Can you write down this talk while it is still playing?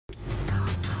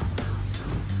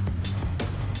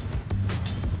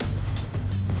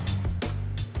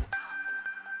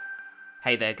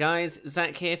Hey there guys,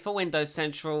 Zach here for Windows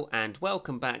Central and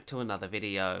welcome back to another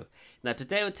video. Now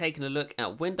today we're taking a look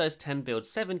at Windows 10 build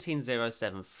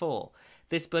 17074.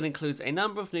 This build includes a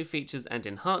number of new features and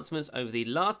enhancements over the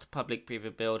last public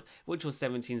preview build, which was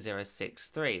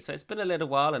 17063. So it's been a little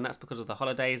while and that's because of the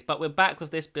holidays, but we're back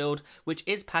with this build which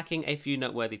is packing a few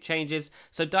noteworthy changes.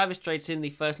 So diving straight in, the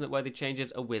first noteworthy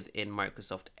changes are within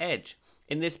Microsoft Edge.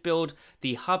 In this build,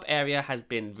 the hub area has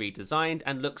been redesigned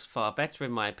and looks far better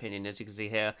in my opinion. As you can see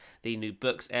here, the new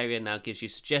books area now gives you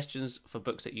suggestions for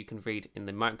books that you can read in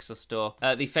the Microsoft Store.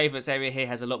 The favorites area here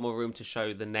has a lot more room to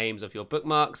show the names of your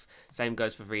bookmarks. Same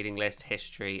goes for reading list,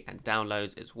 history, and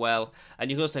downloads as well. And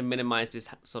you can also minimize this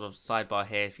sort of sidebar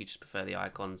here if you just prefer the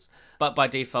icons. But by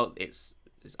default, it's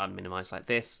unminimized like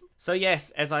this. So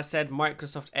yes, as I said,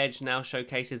 Microsoft Edge now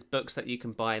showcases books that you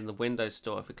can buy in the Windows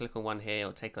Store. If we click on one here,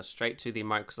 it'll take us straight to the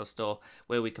Microsoft Store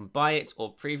where we can buy it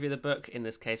or preview the book. In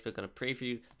this case, we're going to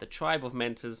preview The Tribe of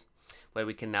Mentors, where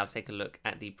we can now take a look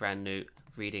at the brand new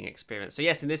reading experience. So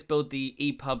yes, in this build, the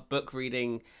EPUB book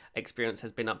reading experience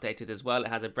has been updated as well. It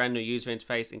has a brand new user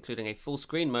interface, including a full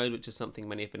screen mode, which is something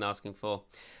many have been asking for.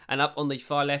 And up on the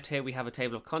far left here, we have a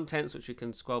table of contents, which we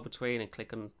can scroll between and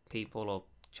click on people or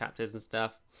chapters and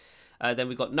stuff. Then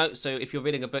we've got notes, so if you're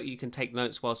reading a book you can take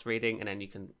notes whilst reading and then you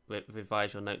can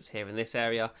revise your notes here in this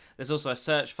area. There's also a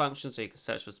search function, so you can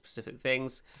search for specific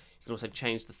things. You can also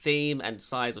change the theme and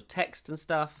size of text and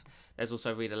stuff. There's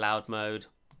also read aloud mode.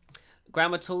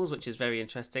 Grammar tools, which is very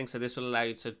interesting, so this will allow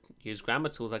you to use grammar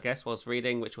tools I guess whilst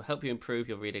reading, which will help you improve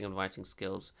your reading and writing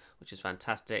skills, which is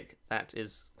fantastic. That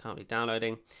is currently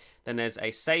downloading. Then there's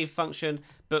a save function,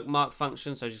 bookmark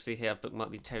function, so as you see here I've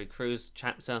bookmarked the Terry Crews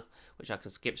chapter, which I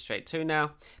can skip straight to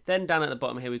now. Then down at the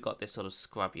bottom here we've got this sort of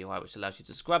scrub UI, which allows you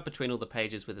to scrub between all the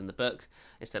pages within the book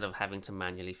instead of having to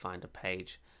manually find a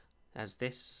page. Has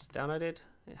this downloaded?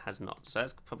 It has not, so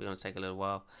that's probably going to take a little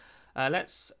while.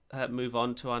 Let's move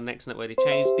on to our next noteworthy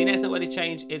change. The next noteworthy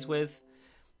change is with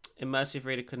Immersive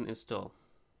Reader couldn't install.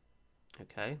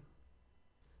 Okay.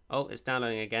 Oh, it's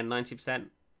downloading again, 90%.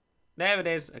 There it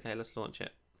is. Okay, let's launch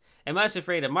it. Immersive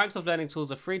Reader. Microsoft Learning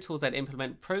Tools are free tools that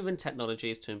implement proven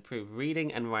technologies to improve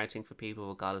reading and writing for people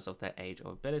regardless of their age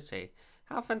or ability.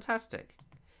 How fantastic.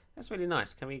 That's really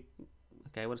nice. Can we...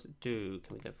 Okay, what does it do?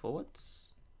 Can we go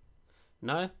forwards?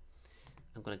 No?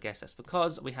 I'm going to guess that's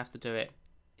because we have to do it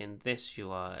in this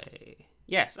UI.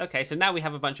 Yes, okay, so now we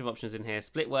have a bunch of options in here.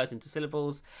 Split words into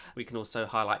syllables. We can also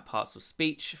highlight parts of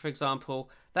speech, for example.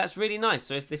 That's really nice.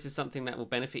 So if this is something that will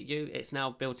benefit you, it's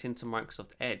now built into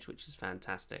Microsoft Edge, which is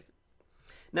fantastic.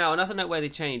 Now, another noteworthy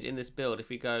change in this build, if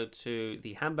we go to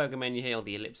the hamburger menu here, or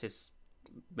the ellipsis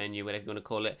menu, whatever you want to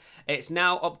call it, it's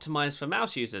now optimized for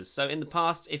mouse users. So in the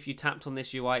past, if you tapped on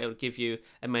this UI, it would give you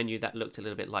a menu that looked a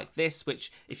little bit like this,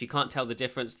 which if you can't tell the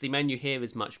difference, the menu here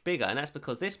is much bigger, and that's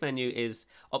because this menu is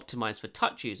optimized for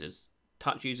touch users.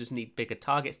 Touch users need bigger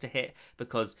targets to hit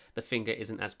because the finger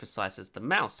isn't as precise as the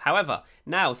mouse. However,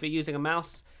 now if you're using a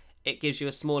mouse, it gives you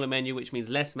a smaller menu, which means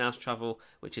less mouse travel,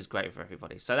 which is great for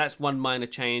everybody. So that's one minor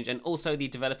change. And also the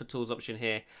developer tools option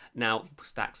here now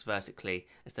stacks vertically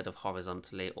instead of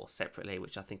horizontally or separately,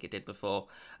 which I think it did before,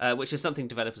 which is something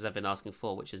developers have been asking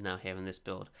for, which is now here in this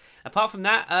build. Apart from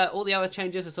that, all the other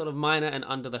changes are sort of minor and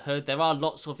under the hood. There are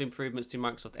lots of improvements to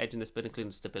Microsoft Edge in this build, including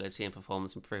stability and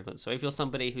performance improvements. So if you're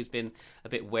somebody who's been a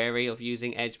bit wary of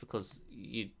using Edge because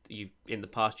you in the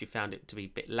past you found it to be a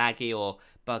bit laggy or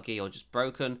buggy or just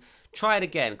broken, try it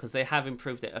again because they have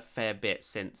improved it a fair bit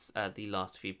since the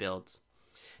last few builds.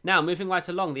 Now, moving right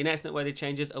along, the next noteworthy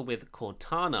changes are with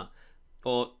Cortana,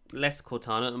 or less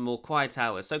Cortana and more Quiet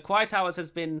Hours. So Quiet Hours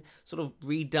has been sort of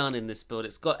redone in this build.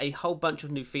 It's got a whole bunch of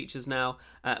new features now,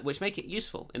 which make it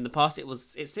useful. In the past,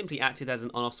 it simply acted as an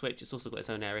on-off switch. It's also got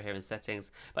its own area here in settings,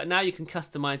 but now you can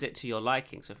customize it to your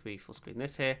liking. So if we full screen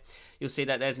this here, you'll see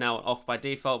that there's now off by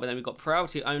default, but then we've got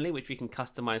priority only, which we can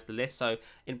customize the list. So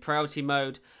in priority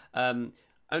mode,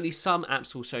 only some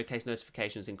apps will showcase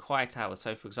notifications in quiet hours.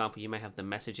 So for example, you may have the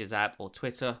Messages app or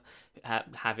Twitter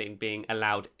being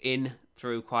allowed in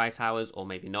through quiet hours, or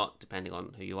maybe not, depending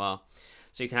on who you are.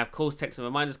 So you can have calls, texts, and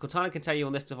reminders. Cortana can tell you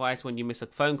on this device when you miss a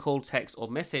phone call, text, or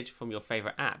message from your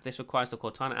favorite app. This requires the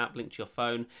Cortana app linked to your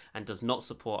phone and does not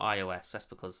support iOS. That's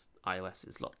because iOS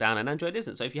is locked down and Android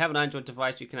isn't. So if you have an Android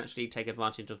device, you can actually take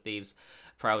advantage of these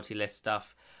priority list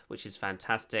stuff, which is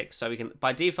fantastic. So we can,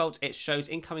 by default, it shows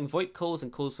incoming VoIP calls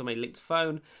and calls from a linked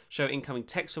phone, show incoming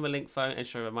text from a linked phone, and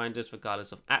show reminders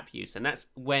regardless of app use. And that's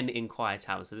when in quiet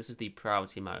hours. So this is the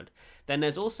priority mode. Then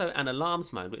there's also an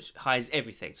alarms mode, which hides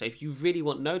everything. So if you really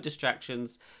want no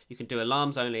distractions, you can do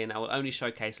alarms only, and that will only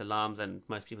showcase alarms. And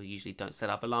most people usually don't set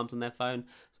up alarms on their phone,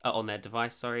 on their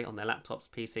device, sorry, on their laptops,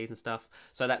 PCs and stuff.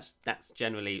 So that's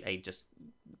generally a just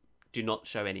do not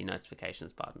show any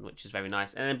notifications button, which is very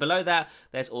nice. And then below that,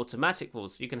 there's automatic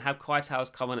rules. You can have quiet hours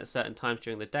come on at certain times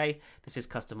during the day. This is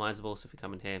customizable, so if you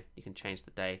come in here, you can change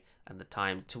the day and the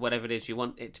time to whatever it is you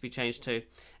want it to be changed to.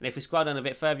 And if we scroll down a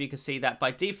bit further, you can see that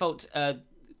by default,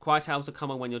 quiet hours will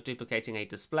come on when you're duplicating a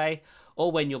display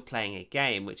or when you're playing a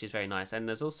game, which is very nice. And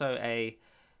there's also a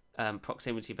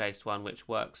proximity-based one, which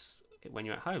works when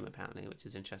you're at home, apparently, which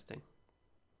is interesting.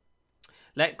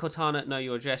 Let Cortana know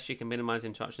your address. You can minimize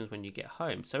interruptions when you get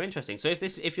home. So interesting. So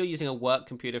if you're using a work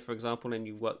computer, for example, and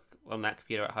you work on that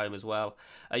computer at home as well,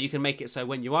 you can make it so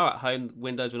when you are at home,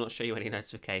 Windows will not show you any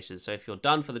notifications. So if you're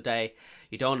done for the day,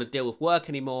 you don't want to deal with work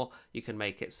anymore, you can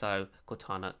make it so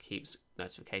Cortana keeps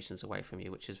notifications away from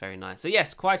you, which is very nice. So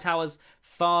yes, quiet hours,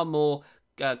 far more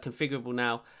configurable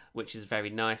now, which is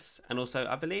very nice. And also,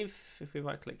 I believe if we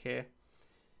right click here,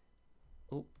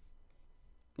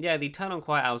 yeah, the turn on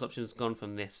quiet hours option has gone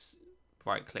from this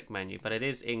right click menu, but it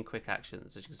is in quick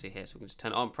actions, as you can see here. So we can just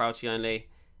turn it on, priority only,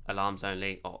 alarms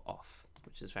only, or off,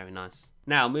 which is very nice.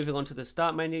 Now, moving on to the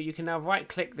start menu, you can now right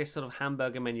click this sort of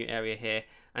hamburger menu area here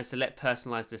and select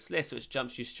personalize this list, which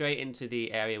jumps you straight into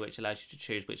the area which allows you to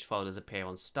choose which folders appear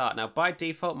on start. Now, by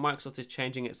default, Microsoft is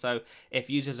changing it so if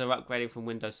users are upgrading from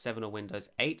Windows 7 or Windows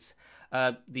 8,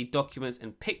 the documents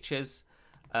and pictures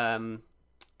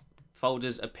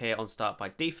folders appear on start by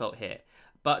default here.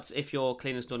 But if you're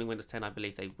clean installing Windows 10, I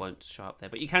believe they won't show up there.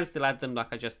 But you can still add them like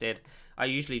I just did. I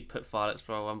usually put File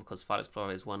Explorer on because File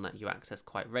Explorer is one that you access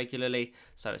quite regularly.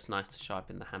 So it's nice to show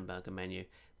up in the hamburger menu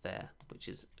there, which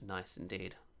is nice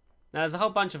indeed. Now there's a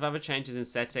whole bunch of other changes in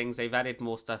settings. They've added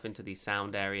more stuff into the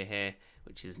sound area here,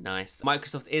 which is nice.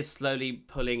 Microsoft is slowly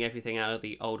pulling everything out of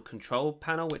the old control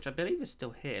panel, which I believe is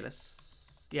still here.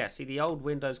 Yeah, see, the old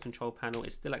Windows control panel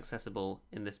is still accessible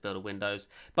in this build of Windows,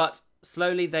 but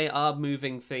slowly they are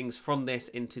moving things from this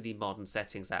into the modern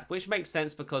settings app, which makes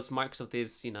sense because Microsoft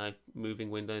is, you know, moving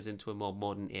Windows into a more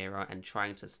modern era and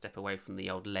trying to step away from the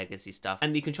old legacy stuff.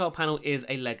 And the control panel is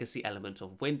a legacy element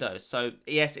of Windows. So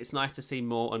yes, it's nice to see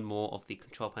more and more of the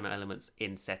control panel elements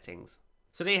in settings.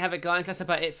 So there you have it, guys. That's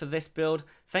about it for this build.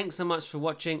 Thanks so much for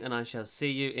watching, and I shall see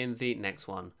you in the next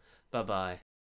one. Bye-bye.